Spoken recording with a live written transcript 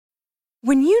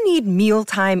When you need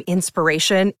mealtime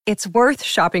inspiration, it's worth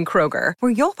shopping Kroger,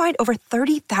 where you'll find over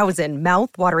 30,000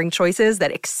 mouth-watering choices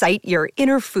that excite your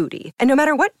inner foodie. And no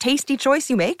matter what tasty choice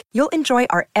you make, you'll enjoy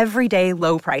our everyday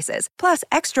low prices, plus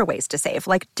extra ways to save,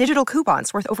 like digital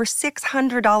coupons worth over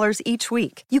 $600 each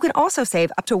week. You can also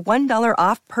save up to $1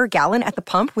 off per gallon at the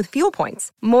pump with fuel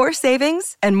points. More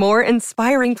savings and more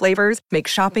inspiring flavors make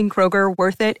shopping Kroger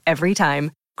worth it every time.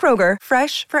 Kroger,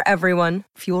 fresh for everyone.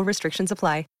 Fuel restrictions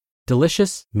apply.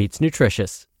 Delicious meets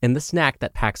nutritious in the snack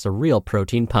that packs a real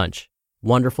protein punch.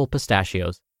 Wonderful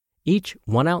Pistachios. Each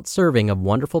 1-ounce serving of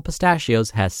Wonderful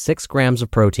Pistachios has 6 grams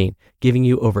of protein, giving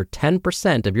you over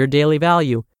 10% of your daily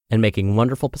value and making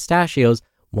Wonderful Pistachios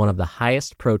one of the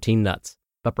highest protein nuts.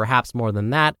 But perhaps more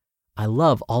than that, I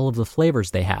love all of the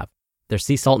flavors they have. Their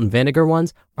sea salt and vinegar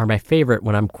ones are my favorite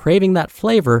when I'm craving that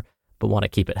flavor but want to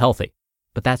keep it healthy.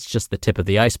 But that's just the tip of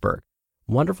the iceberg.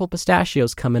 Wonderful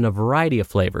Pistachios come in a variety of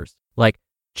flavors, like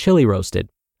chili roasted,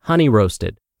 honey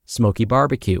roasted, smoky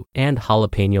barbecue, and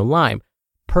jalapeno lime,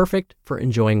 perfect for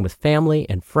enjoying with family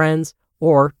and friends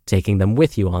or taking them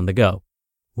with you on the go.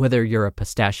 Whether you're a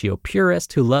pistachio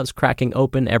purist who loves cracking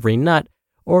open every nut,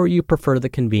 or you prefer the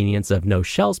convenience of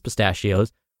no-shells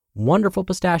pistachios, Wonderful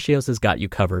Pistachios has got you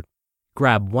covered.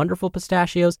 Grab Wonderful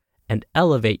Pistachios and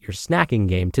elevate your snacking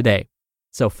game today.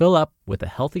 So fill up with a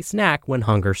healthy snack when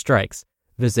hunger strikes.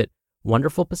 Visit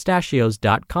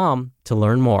wonderfulpistachios.com to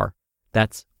learn more.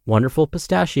 That's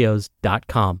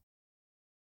wonderfulpistachios.com.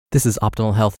 This is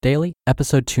Optimal Health Daily,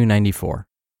 episode 294.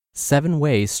 7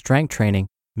 Ways Strength Training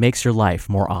Makes Your Life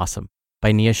More Awesome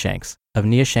by Nia Shanks of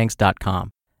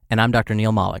niashanks.com. And I'm Dr.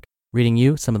 Neil Malik, reading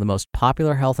you some of the most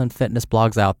popular health and fitness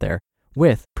blogs out there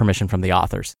with permission from the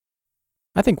authors.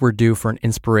 I think we're due for an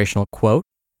inspirational quote.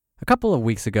 A couple of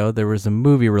weeks ago, there was a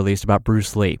movie released about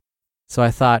Bruce Lee. So I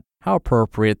thought, how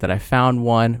appropriate that I found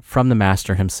one from the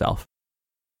master himself.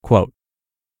 Quote,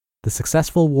 "The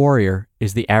successful warrior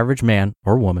is the average man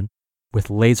or woman with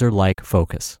laser-like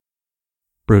focus."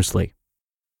 Bruce Lee.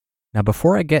 Now,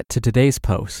 before I get to today's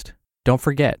post, don't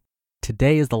forget,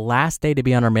 today is the last day to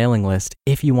be on our mailing list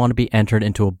if you want to be entered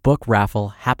into a book raffle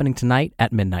happening tonight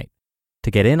at midnight.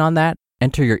 To get in on that,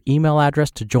 enter your email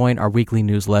address to join our weekly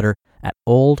newsletter at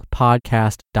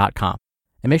oldpodcast.com.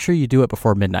 And make sure you do it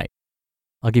before midnight.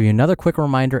 I'll give you another quick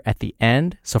reminder at the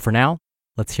end. So for now,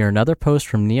 let's hear another post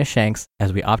from Nia Shanks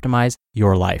as we optimize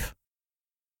your life.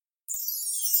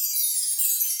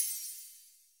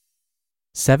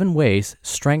 7 Ways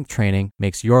Strength Training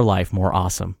Makes Your Life More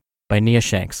Awesome by Nia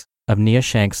Shanks of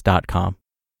niashanks.com.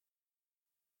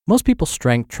 Most people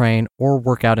strength train or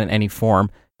work out in any form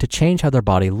to change how their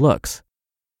body looks.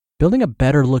 Building a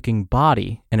better looking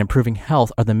body and improving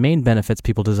health are the main benefits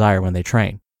people desire when they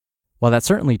train. While that's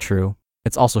certainly true,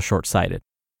 it's also short-sighted.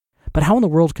 But how in the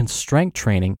world can strength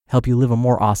training help you live a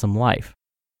more awesome life?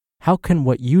 How can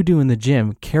what you do in the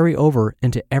gym carry over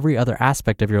into every other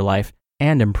aspect of your life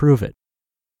and improve it?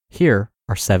 Here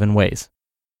are 7 ways.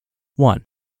 1.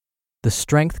 The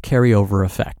strength carryover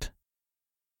effect.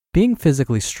 Being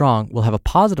physically strong will have a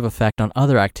positive effect on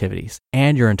other activities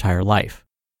and your entire life.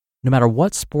 No matter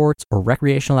what sports or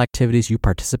recreational activities you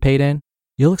participate in,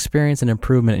 you'll experience an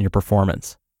improvement in your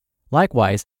performance.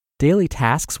 Likewise, daily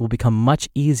tasks will become much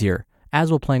easier, as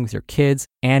will playing with your kids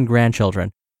and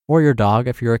grandchildren, or your dog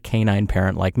if you're a canine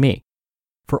parent like me.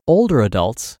 For older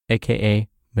adults, aka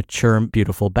mature,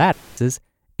 beautiful badasses,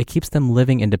 it keeps them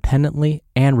living independently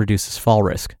and reduces fall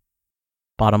risk.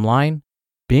 Bottom line,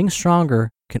 being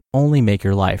stronger can only make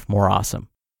your life more awesome.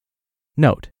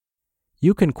 Note,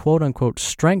 you can quote-unquote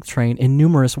strength train in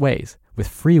numerous ways, with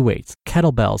free weights,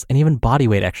 kettlebells, and even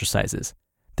bodyweight exercises.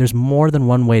 There's more than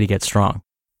one way to get strong.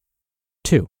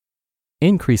 2.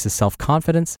 Increases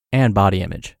self-confidence and body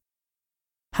image.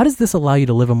 How does this allow you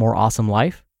to live a more awesome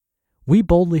life? We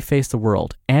boldly face the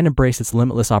world and embrace its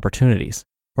limitless opportunities,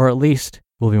 or at least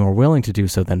we'll be more willing to do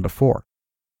so than before.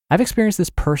 I've experienced this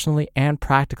personally and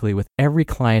practically with every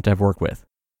client I've worked with.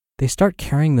 They start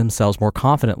carrying themselves more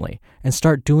confidently and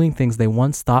start doing things they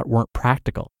once thought weren't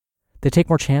practical. They take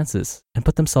more chances and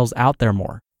put themselves out there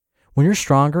more. When you're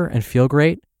stronger and feel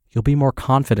great, you'll be more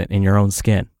confident in your own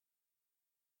skin.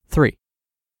 3.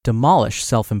 Demolish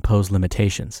self-imposed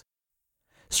limitations.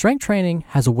 Strength training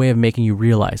has a way of making you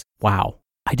realize, wow,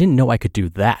 I didn't know I could do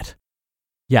that.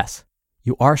 Yes,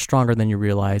 you are stronger than you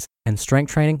realize, and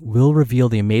strength training will reveal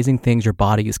the amazing things your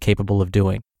body is capable of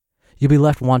doing. You'll be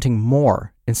left wanting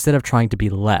more instead of trying to be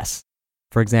less.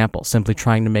 For example, simply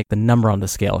trying to make the number on the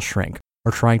scale shrink,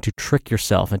 or trying to trick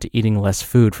yourself into eating less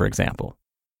food, for example.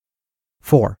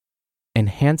 4.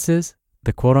 Enhances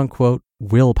the quote-unquote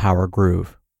willpower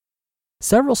groove.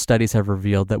 Several studies have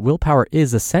revealed that willpower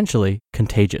is essentially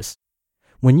contagious.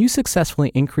 When you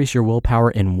successfully increase your willpower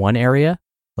in one area,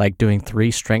 like doing 3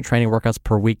 strength training workouts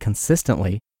per week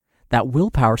consistently, that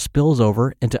willpower spills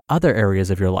over into other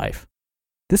areas of your life.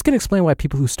 This can explain why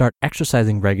people who start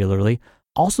exercising regularly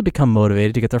also become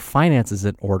motivated to get their finances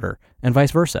in order, and vice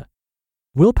versa.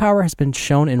 Willpower has been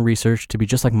shown in research to be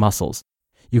just like muscles.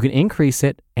 You can increase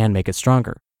it and make it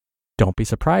stronger. Don't be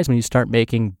surprised when you start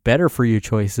making better for you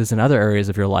choices in other areas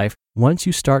of your life once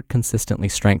you start consistently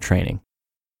strength training.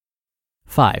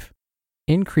 5.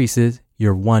 Increases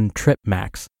your one-trip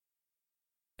max.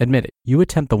 Admit it, you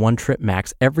attempt the one-trip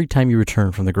max every time you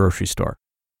return from the grocery store.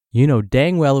 You know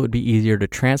dang well it would be easier to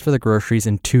transfer the groceries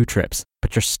in 2 trips,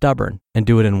 but you're stubborn and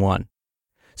do it in 1.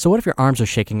 So what if your arms are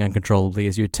shaking uncontrollably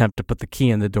as you attempt to put the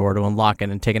key in the door to unlock it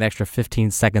and take an extra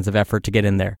 15 seconds of effort to get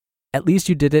in there? At least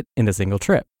you did it in a single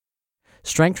trip.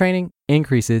 Strength training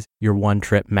increases your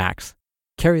one-trip max.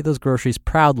 Carry those groceries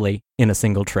proudly in a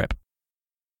single trip.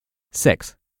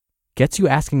 6. Gets you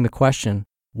asking the question,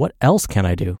 what else can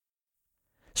I do?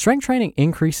 Strength training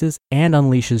increases and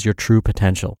unleashes your true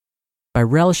potential. By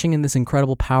relishing in this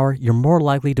incredible power, you're more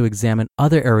likely to examine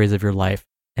other areas of your life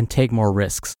and take more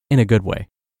risks in a good way.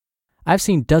 I've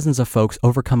seen dozens of folks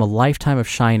overcome a lifetime of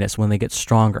shyness when they get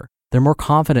stronger. They're more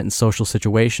confident in social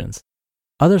situations.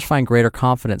 Others find greater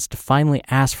confidence to finally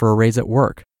ask for a raise at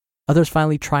work. Others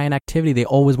finally try an activity they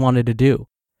always wanted to do.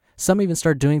 Some even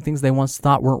start doing things they once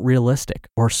thought weren't realistic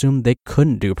or assumed they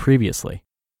couldn't do previously.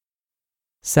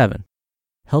 7.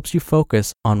 Helps you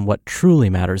focus on what truly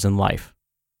matters in life.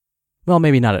 Well,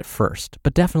 maybe not at first,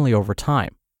 but definitely over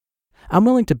time. I'm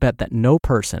willing to bet that no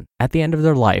person at the end of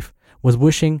their life was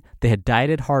wishing they had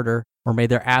dieted harder or made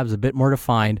their abs a bit more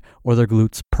defined or their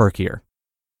glutes perkier.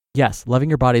 Yes, loving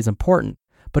your body is important,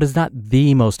 but it's not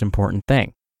the most important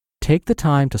thing. Take the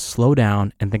time to slow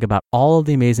down and think about all of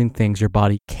the amazing things your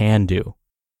body can do.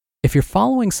 If you're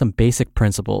following some basic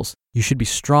principles, you should be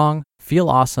strong, feel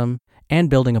awesome, and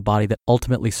building a body that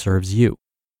ultimately serves you.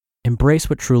 Embrace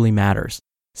what truly matters,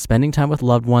 spending time with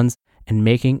loved ones and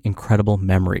making incredible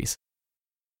memories.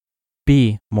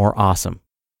 Be more awesome.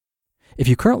 If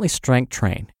you currently strength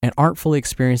train and aren't fully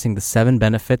experiencing the 7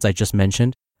 benefits I just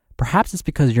mentioned, perhaps it's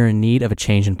because you're in need of a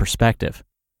change in perspective.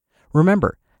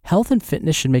 Remember, health and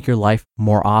fitness should make your life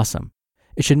more awesome.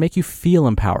 It should make you feel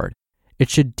empowered. It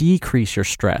should decrease your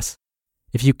stress.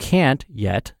 If you can't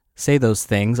yet say those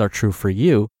things are true for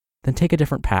you, then take a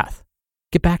different path.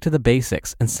 Get back to the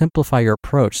basics and simplify your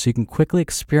approach so you can quickly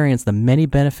experience the many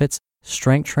benefits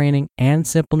strength training and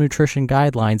simple nutrition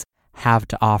guidelines have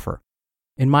to offer.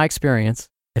 In my experience,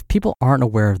 if people aren't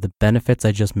aware of the benefits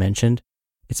I just mentioned,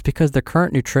 it's because their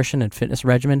current nutrition and fitness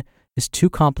regimen is too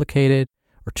complicated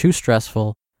or too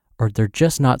stressful, or they're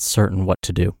just not certain what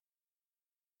to do.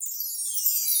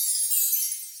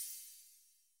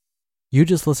 You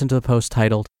just listened to the post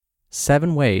titled,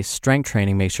 7 Ways Strength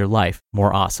Training Makes Your Life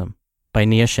More Awesome by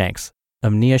Nia Shanks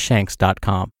of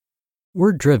niashanks.com.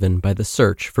 We're driven by the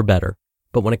search for better,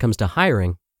 but when it comes to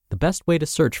hiring, the best way to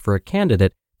search for a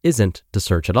candidate isn't to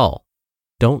search at all.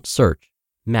 Don't search,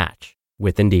 match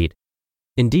with Indeed.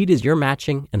 Indeed is your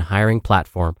matching and hiring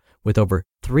platform with over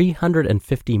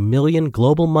 350 million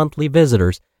global monthly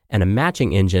visitors and a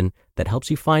matching engine that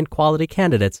helps you find quality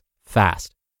candidates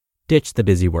fast. Ditch the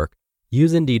busy work.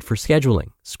 Use Indeed for scheduling,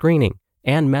 screening,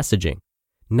 and messaging.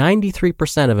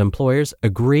 93% of employers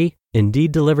agree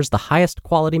Indeed delivers the highest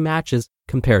quality matches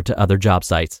compared to other job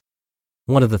sites.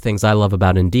 One of the things I love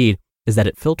about Indeed is that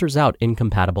it filters out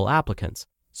incompatible applicants.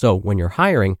 So when you're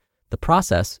hiring, the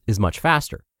process is much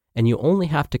faster, and you only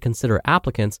have to consider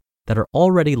applicants that are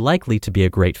already likely to be a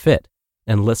great fit.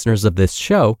 And listeners of this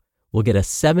show will get a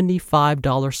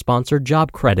 $75 sponsored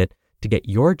job credit to get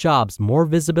your jobs more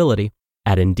visibility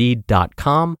at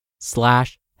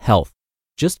Indeed.com/health.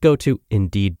 Just go to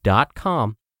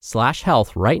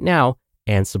Indeed.com/health right now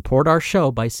and support our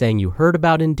show by saying you heard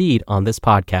about Indeed on this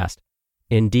podcast.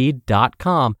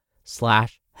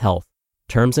 Indeed.com/health.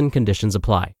 Terms and conditions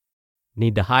apply.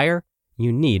 Need to hire?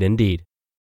 You need Indeed.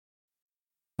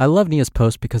 I love Nia's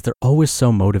posts because they're always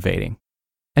so motivating.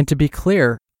 And to be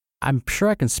clear, I'm sure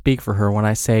I can speak for her when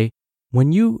I say,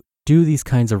 when you do these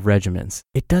kinds of regimens,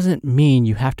 it doesn't mean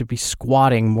you have to be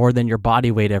squatting more than your body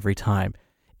weight every time.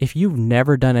 If you've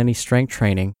never done any strength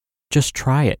training, just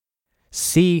try it.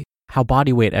 See how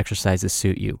body weight exercises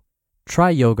suit you. Try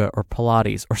yoga or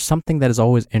Pilates or something that has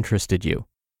always interested you.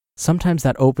 Sometimes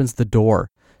that opens the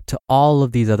door to all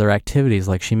of these other activities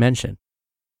like she mentioned.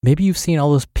 Maybe you've seen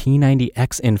all those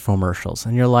P90X infomercials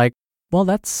and you're like, well,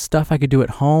 that's stuff I could do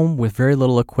at home with very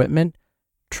little equipment.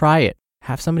 Try it.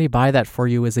 Have somebody buy that for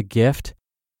you as a gift.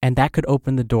 And that could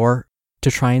open the door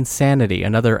to try Insanity,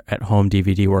 another at-home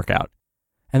DVD workout.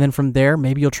 And then from there,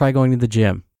 maybe you'll try going to the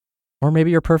gym. Or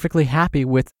maybe you're perfectly happy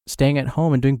with staying at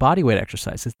home and doing bodyweight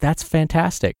exercises. That's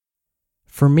fantastic.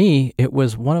 For me, it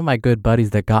was one of my good buddies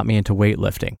that got me into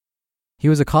weightlifting. He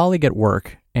was a colleague at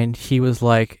work, and he was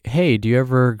like, hey, do you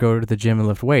ever go to the gym and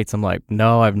lift weights? I'm like,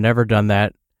 no, I've never done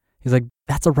that. He's like,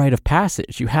 that's a rite of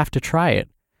passage. You have to try it.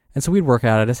 And so we'd work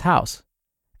out at his house.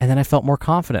 And then I felt more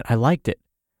confident. I liked it.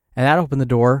 And that opened the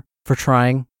door for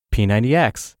trying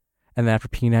P90X. And then after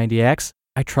P90X,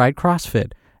 I tried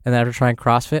CrossFit. And then after trying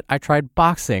CrossFit, I tried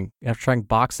boxing. After trying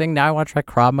boxing, now I want to try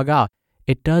Krav Maga.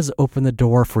 It does open the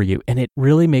door for you, and it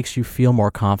really makes you feel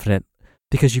more confident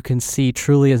because you can see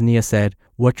truly, as Nia said,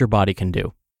 what your body can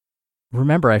do.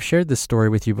 Remember, I've shared this story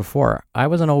with you before. I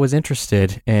wasn't always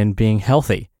interested in being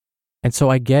healthy. And so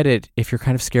I get it if you're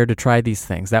kind of scared to try these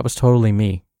things. That was totally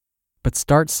me. But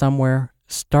start somewhere,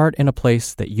 start in a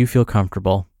place that you feel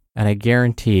comfortable, and I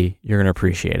guarantee you're going to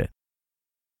appreciate it.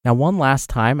 Now, one last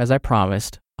time, as I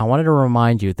promised, I wanted to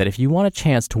remind you that if you want a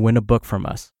chance to win a book from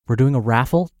us, we're doing a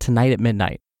raffle tonight at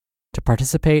midnight. To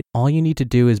participate, all you need to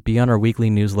do is be on our weekly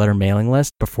newsletter mailing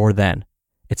list before then.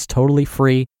 It's totally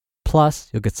free, plus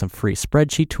you'll get some free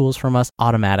spreadsheet tools from us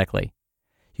automatically.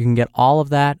 You can get all of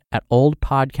that at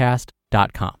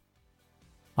oldpodcast.com.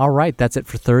 All right, that's it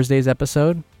for Thursday's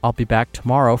episode. I'll be back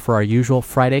tomorrow for our usual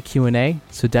Friday Q&A,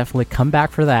 so definitely come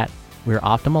back for that. Your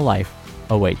optimal life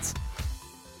awaits.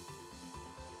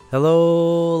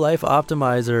 Hello, Life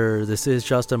Optimizer. This is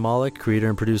Justin Malik, creator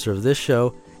and producer of this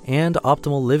show and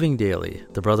Optimal Living Daily,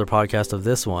 the brother podcast of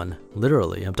this one.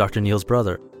 Literally, I'm Dr. Neil's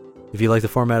brother. If you like the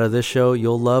format of this show,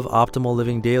 you'll love Optimal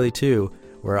Living Daily too,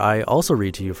 where I also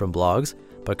read to you from blogs,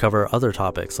 but cover other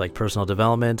topics like personal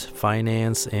development,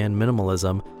 finance, and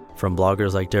minimalism from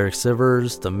bloggers like Derek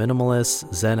Sivers, The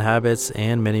Minimalists, Zen Habits,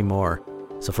 and many more.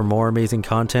 So for more amazing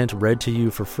content read to you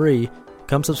for free,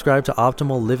 come subscribe to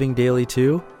Optimal Living Daily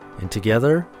too, and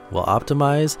together, we'll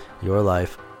optimize your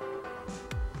life.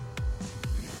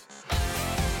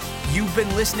 You've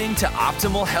been listening to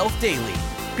Optimal Health Daily.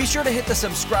 Be sure to hit the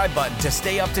subscribe button to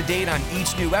stay up to date on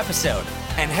each new episode,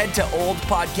 and head to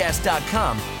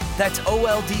oldpodcast.com. That's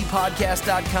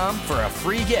oldpodcast.com for a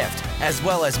free gift, as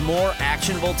well as more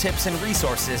actionable tips and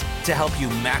resources to help you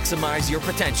maximize your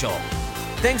potential.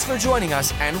 Thanks for joining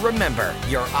us, and remember,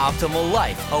 your optimal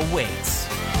life awaits.